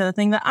until we get to the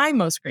thing that I'm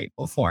most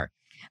grateful for.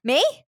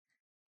 Me?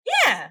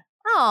 Yeah.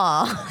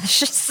 Oh,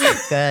 she's so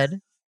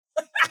good.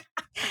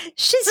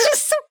 She's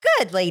just so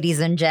good, ladies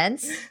and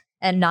gents,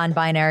 and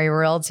non-binary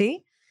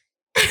royalty.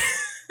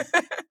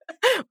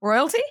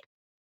 Royalty?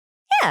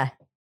 Yeah.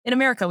 In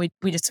America, we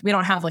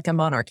don't have like a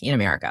monarchy in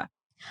America.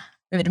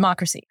 We have a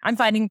democracy. I'm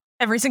fighting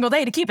every single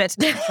day to keep it,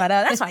 but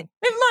that's fine.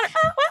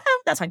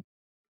 That's fine.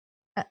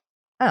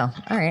 Oh,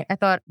 all right. I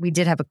thought we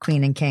did have a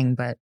queen and king,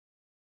 but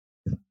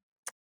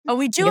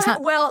we do have.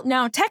 Well,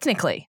 now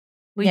technically,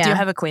 we do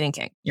have a queen and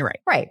king. You're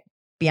right. Right.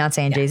 Beyonce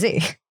and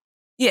Jay-Z.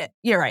 Yeah,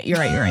 you're right. You're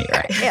right.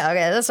 Yeah.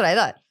 Okay, that's what I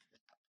thought.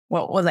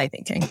 What was I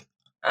thinking?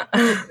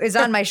 It's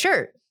on my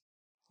shirt.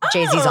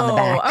 Jay-Z's on the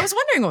back. I was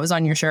wondering what was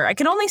on your shirt. I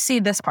can only see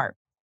this part.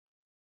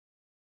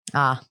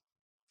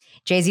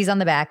 Jay-Z's on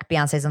the back,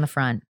 Beyonce's on the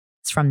front.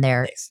 It's from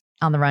their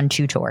On the Run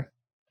 2 tour.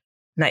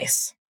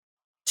 Nice.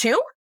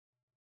 2?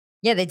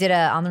 Yeah, they did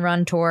a On the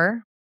Run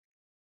tour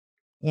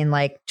in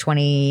like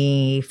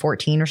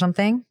 2014 or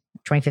something,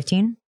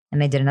 2015.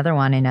 And they did another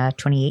one in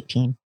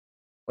 2018.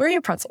 Where are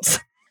your pretzels?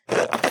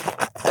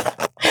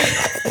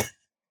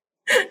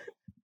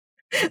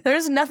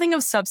 There's nothing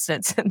of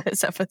substance in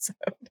this episode.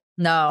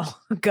 No,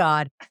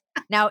 God.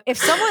 Now, if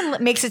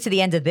someone makes it to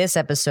the end of this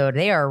episode,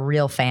 they are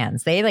real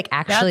fans. They like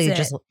actually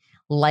just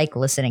like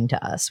listening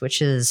to us,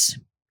 which is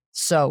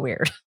so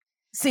weird.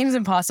 Seems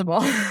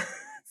impossible.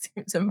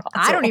 Seems impossible.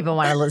 I don't even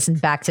want to listen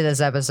back to this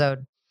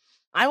episode.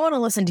 I want to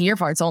listen to your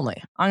parts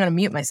only. I'm going to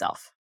mute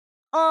myself.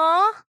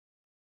 Aw.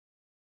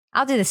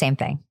 I'll do the same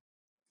thing.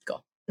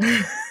 Cool.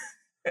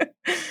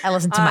 I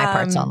listen to my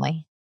parts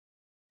only.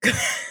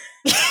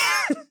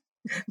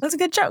 That's a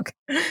good joke.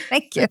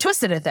 Thank you. I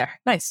twisted it there.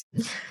 Nice.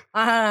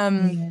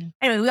 Anyway,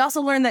 we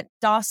also learned that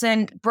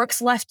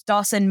Brooks left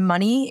Dawson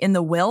money in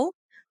the will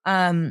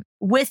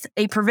with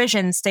a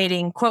provision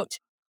stating, quote,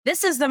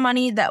 "This is the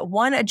money that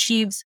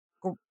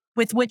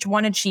with which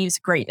one achieves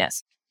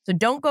greatness. So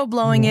don't go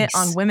blowing it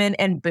on women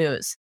and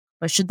booze.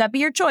 But should that be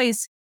your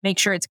choice, make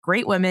sure it's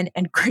great women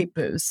and great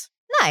booze."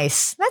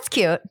 Nice. That's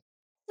cute.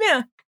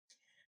 Yeah.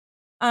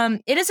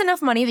 It is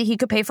enough money that he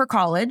could pay for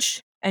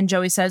college. And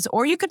Joey says,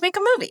 or you could make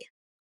a movie.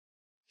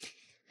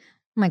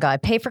 Oh my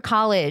God, pay for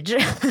college.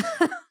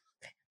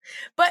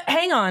 But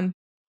hang on.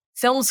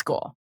 Film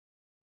school.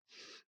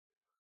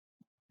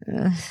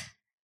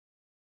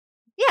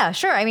 Yeah,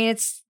 sure. I mean,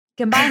 it's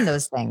combine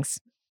those things.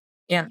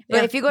 Yeah.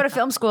 But if you go to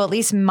film school, at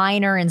least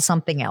minor in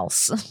something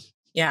else.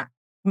 Yeah.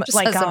 Just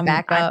like as a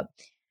backup.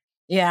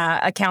 Yeah.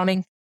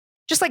 Accounting.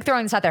 Just like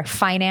throwing this out there.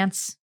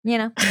 Finance,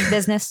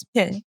 business.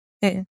 Yeah.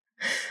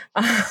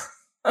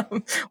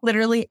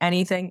 Literally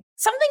anything.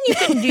 Something you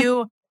can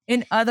do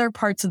in other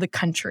parts of the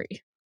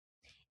country.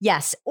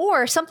 Yes.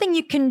 Or something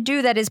you can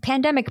do that is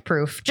pandemic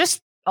proof.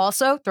 Just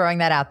also throwing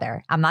that out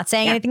there. I'm not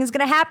saying anything is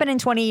going to happen in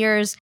 20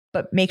 years,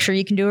 but make sure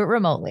you can do it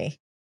remotely.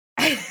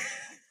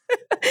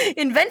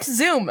 Invent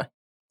Zoom.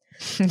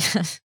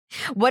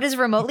 What is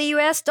remotely, you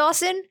ask,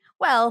 Dawson?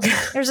 Well,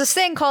 there's this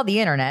thing called the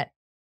internet.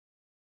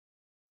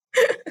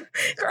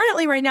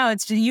 Currently, right now,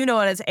 it's it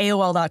as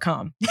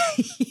AOL.com.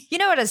 You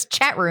know it as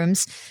chat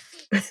rooms.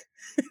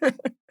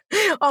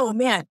 Oh,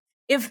 man.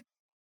 If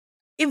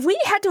we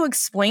had to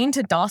explain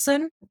to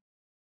Dawson,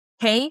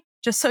 hey,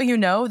 just so you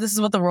know, this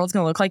is what the world's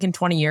going to look like in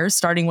 20 years,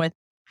 starting with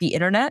the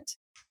internet.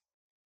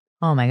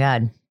 Oh, my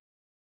God.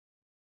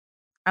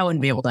 I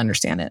wouldn't be able to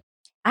understand it.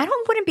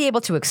 Wouldn't be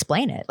able to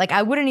explain it. Like,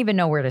 I wouldn't even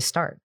know where to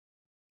start.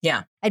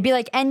 Yeah. I'd be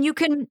like, and you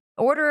can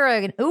order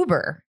an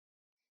Uber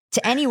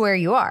to anywhere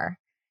you are.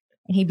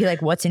 And he'd be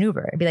like, what's an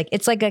Uber? I'd be like,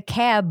 it's like a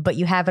cab, but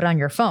you have it on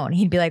your phone.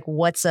 He'd be like,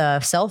 what's a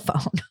cell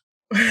phone?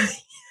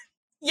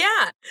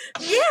 Yeah.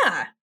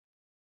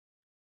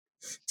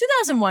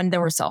 2001, there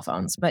were cell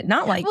phones, but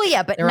not like. Well,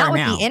 yeah, but not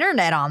with the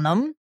internet on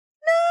them.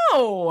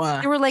 No.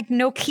 They were like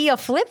Nokia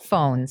flip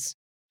phones.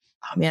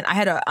 Oh, man. I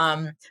had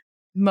a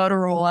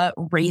Motorola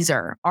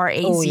Razr,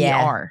 RAZR. Oh,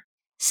 yeah.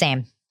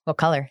 Same. What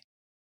color?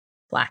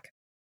 Black.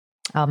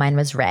 Oh, mine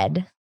was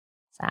red.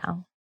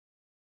 So.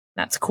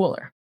 That's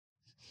cooler.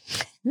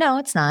 No,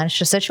 it's not. It's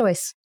just a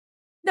choice.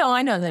 No,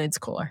 I know that it's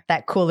cooler.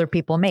 That cooler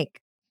people make.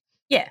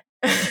 Yeah.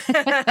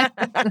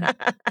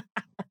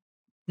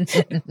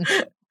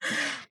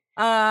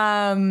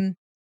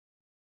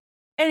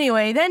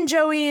 Anyway, then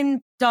Joey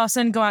and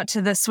Dawson go out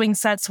to the swing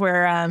sets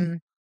where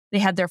they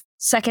had their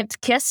second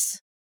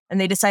kiss and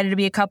they decided to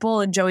be a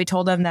couple. And Joey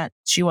told them that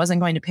she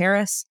wasn't going to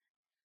Paris.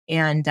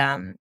 And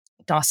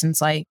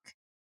Dawson's like,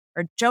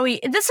 or Joey,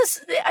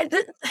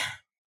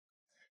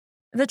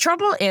 the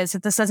trouble is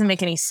that this doesn't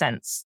make any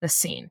sense, this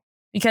scene,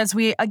 because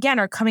we, again,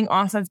 are coming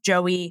off of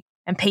Joey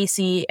and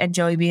Pacey and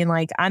Joey being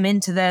like, I'm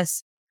into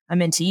this.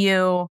 I'm into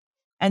you.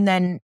 And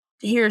then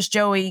here's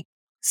Joey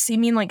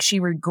seeming like she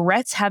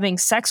regrets having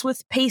sex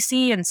with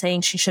Pacey and saying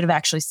she should have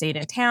actually stayed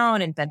in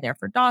town and been there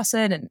for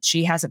Dawson. And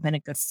she hasn't been a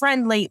good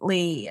friend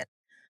lately. And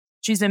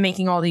she's been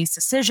making all these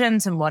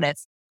decisions. And what if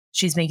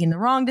she's making the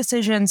wrong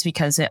decisions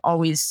because it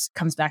always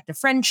comes back to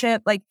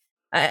friendship? Like,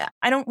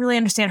 I don't really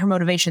understand her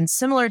motivation,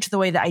 similar to the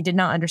way that I did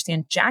not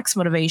understand Jack's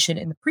motivation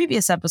in the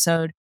previous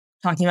episode,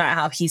 talking about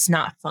how he's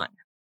not fun.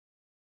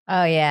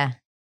 Oh, yeah.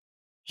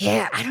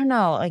 Yeah, I don't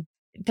know. Like,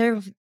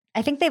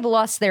 I think they've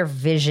lost their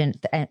vision.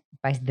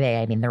 By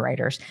they, I mean the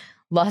writers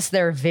lost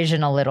their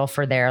vision a little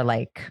for their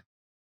like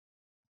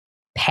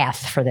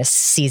path for this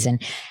season.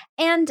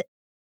 And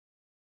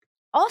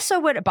also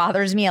what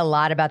bothers me a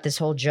lot about this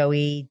whole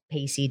Joey,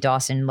 Pacey,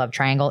 Dawson love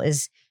triangle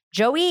is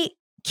Joey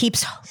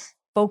keeps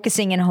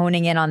focusing and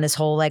honing in on this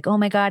whole like, oh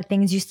my God,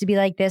 things used to be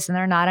like this and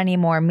they're not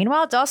anymore.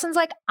 Meanwhile, Dawson's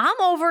like, I'm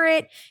over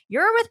it.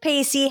 You're with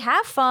Pacey.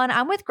 Have fun.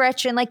 I'm with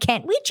Gretchen. Like,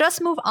 can't we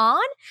just move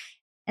on?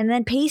 And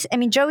then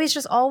Joey's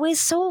just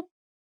always so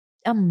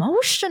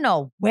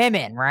emotional.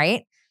 Women,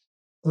 right?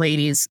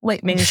 Ladies,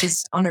 like maybe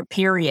she's on her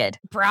period.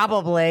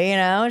 Probably,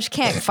 she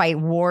can't fight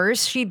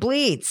wars. She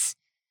bleeds.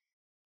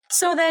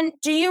 So then,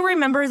 do you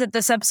remember that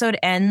this episode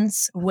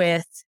ends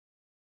with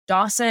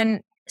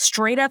Dawson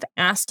straight up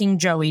asking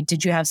Joey,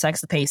 did you have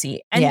sex with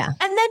Pacey? And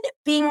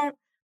then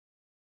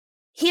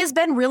he has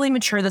been really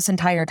mature this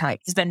entire time.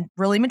 He's been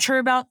really mature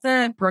about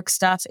the Brooke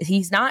stuff.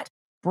 He's not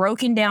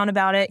broken down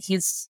about it.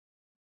 He's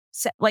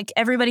like,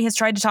 everybody has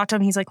tried to talk to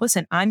him. He's like,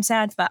 listen, I'm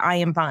sad, but I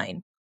am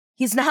fine.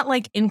 He's not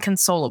like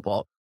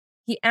inconsolable.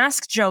 He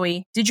asked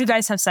Joey, did you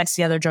guys have sex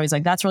together? Joey's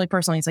like, that's really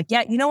personal. He's like,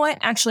 yeah, you know what?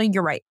 Actually,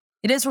 you're right.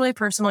 It is really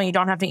personal. You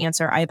don't have to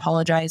answer. I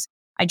apologize.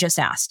 I just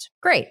asked.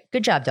 Great.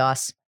 Good job,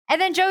 Doss. And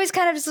then Joey's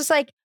kind of just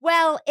like,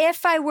 well,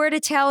 if I were to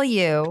tell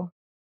you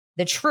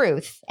the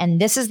truth,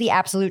 and this is the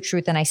absolute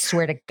truth, and I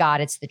swear to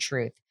God, it's the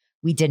truth.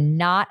 We did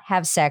not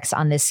have sex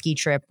on this ski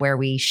trip where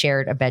we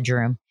shared a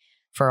bedroom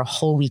for a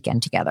whole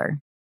weekend together.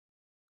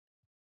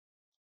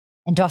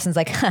 And Dawson's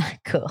like,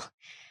 cool.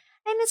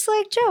 And it's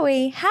like,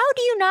 Joey, how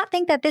do you not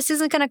think that this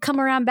isn't going to come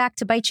around back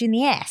to bite you in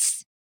the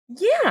ass?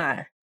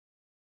 Yeah.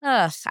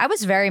 I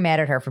was very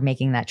mad at her for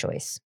making that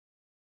choice.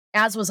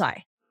 As was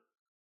I.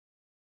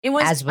 It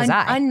was an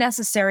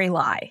unnecessary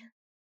lie.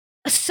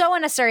 So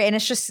unnecessary. And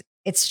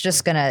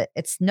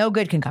it's no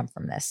good can come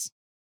from this.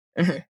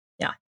 Mm-hmm.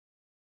 Yeah.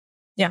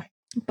 Yeah.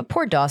 But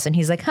poor Dawson,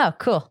 he's like, oh,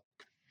 cool.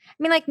 I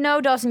mean, like,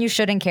 no, Dawson, you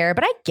shouldn't care,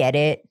 but I get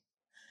it.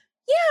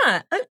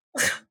 Yeah.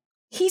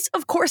 He's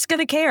of course going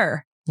to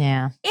care.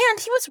 Yeah. And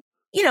he was,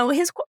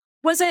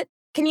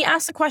 can you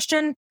ask the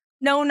question?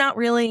 No, not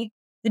really.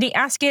 Did he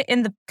ask it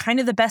in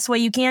the best way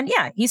you can?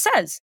 Yeah. He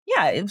says,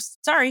 yeah,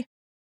 sorry.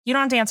 You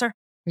don't have to answer.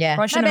 Yeah.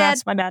 Question my bad.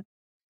 My bad.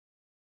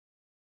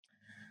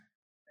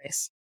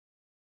 Nice.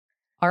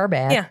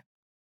 Arbad. Yeah.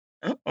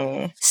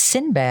 Uh-oh.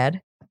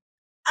 Sinbad.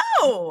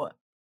 Oh.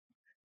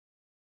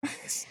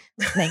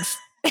 Thanks.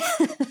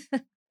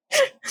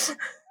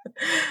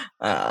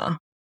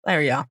 There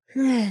we go.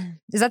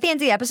 Is that the end of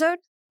the episode?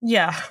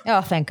 Yeah.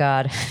 Oh, thank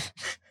God.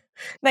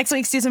 Next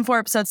week, season 4,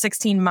 episode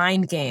 16,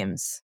 Mind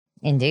Games.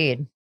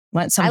 Indeed.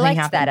 Let something I liked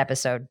happen. that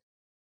episode.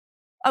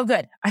 Oh,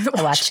 good. I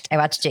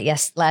watched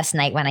it last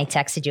night when I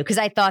texted you because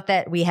I thought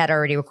that we had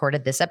already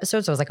recorded this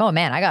episode. So I was like, oh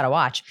man, I gotta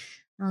watch.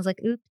 I was like,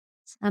 oops,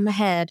 I'm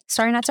ahead.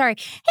 Sorry, not sorry.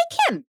 Hey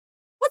Kim,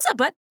 What's up,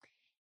 bud?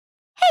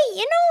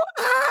 hey,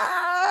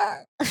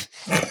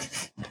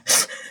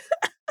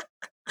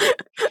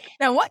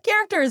 Now, what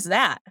character is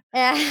that?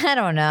 I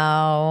don't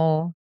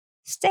know.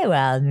 Stay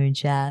well,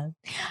 Moonchild.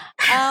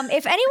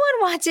 If anyone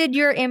wanted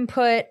your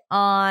input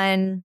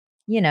on,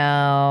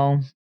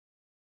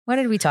 what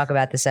did we talk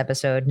about this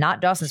episode? Not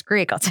Dawson's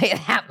Creek, I'll tell you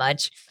that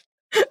much.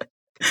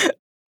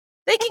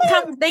 They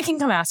can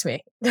come ask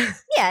me. Yeah,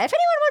 if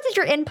anyone wanted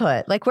your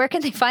input, like where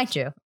can they find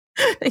you?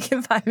 They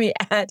can find me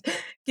at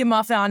Kim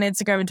Moffitt on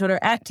Instagram and Twitter,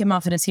 at Kim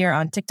Moffitt is here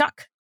on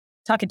TikTok.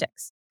 Talking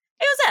Ticks.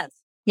 Hey, what's that?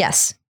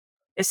 Yes.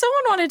 If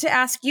someone wanted to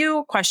ask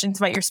you questions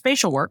about your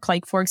spatial work,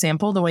 like, for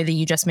example, the way that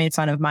you just made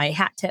fun of my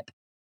hat tip.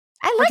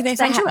 I like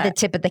the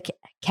tip of the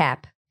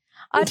cap.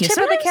 A tip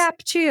of the cap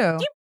to you.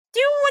 Do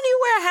you, when you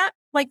wear a hat,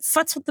 like,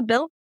 futz with the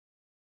bill?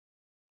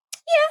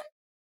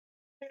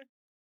 Yeah.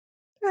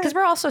 Because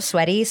we're also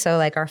sweaty, so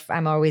like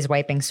I'm always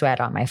wiping sweat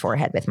on my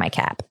forehead with my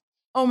cap.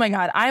 Oh my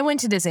God. I went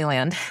to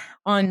Disneyland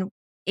on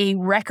a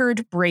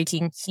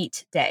record-breaking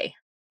heat day.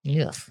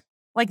 Yeah.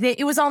 Like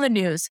it was on the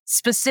news,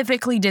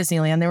 specifically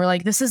Disneyland. They were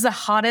like, this is the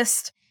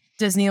hottest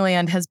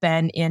Disneyland has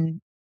been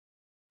in,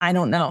 I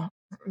don't know,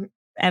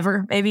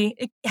 ever, maybe.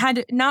 It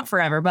had, not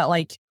forever, but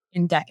like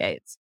in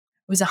decades.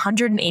 It was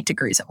 108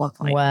 degrees at one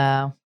point.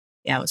 Wow.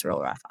 Yeah, it was real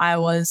rough. I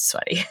was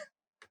sweaty.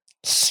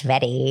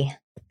 Sweaty.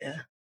 Yeah.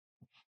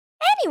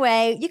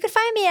 Anyway, you can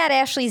find me at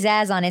Ashley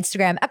Zaz on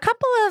Instagram. A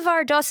couple of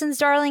our Dawson's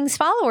Darlings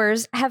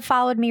followers have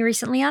followed me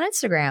recently on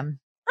Instagram.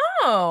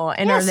 Oh,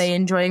 and Yes. Are they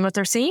enjoying what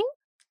they're seeing?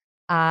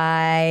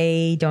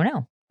 I don't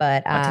know,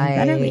 but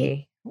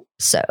I hope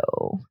so.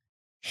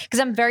 Because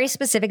I'm very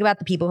specific about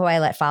the people who I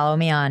let follow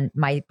me on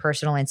my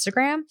personal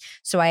Instagram.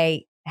 So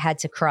I had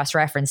to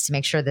cross-reference to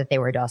make sure that they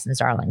were Dawson's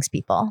Darlings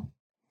people.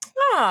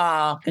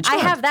 Oh, good job. I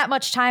have that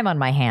much time on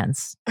my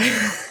hands.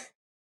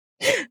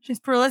 She's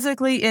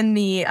prolifically in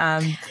the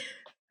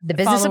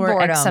business of follower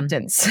boredom.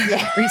 acceptance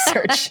Yeah.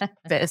 research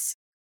biz.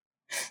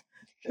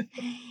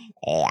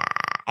 Yeah.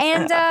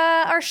 And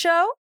our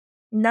show?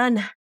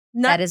 None.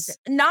 That is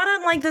not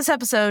unlike this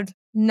episode.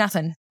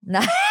 Nothing.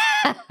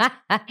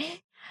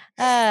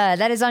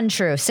 that is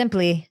untrue.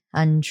 Simply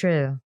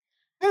untrue.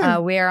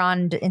 We are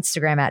on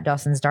Instagram at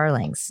Dawson's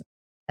Darlings.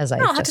 As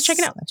I'll have to check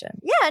it out.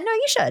 mentioned. Yeah, no,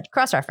 you should.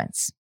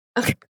 Cross-reference.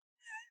 Okay.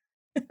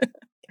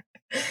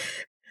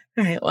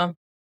 All right. Well,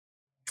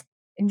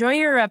 enjoy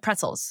your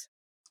pretzels.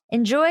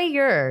 Enjoy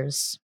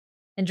yours.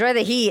 Enjoy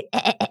the heat.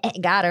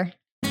 Got her.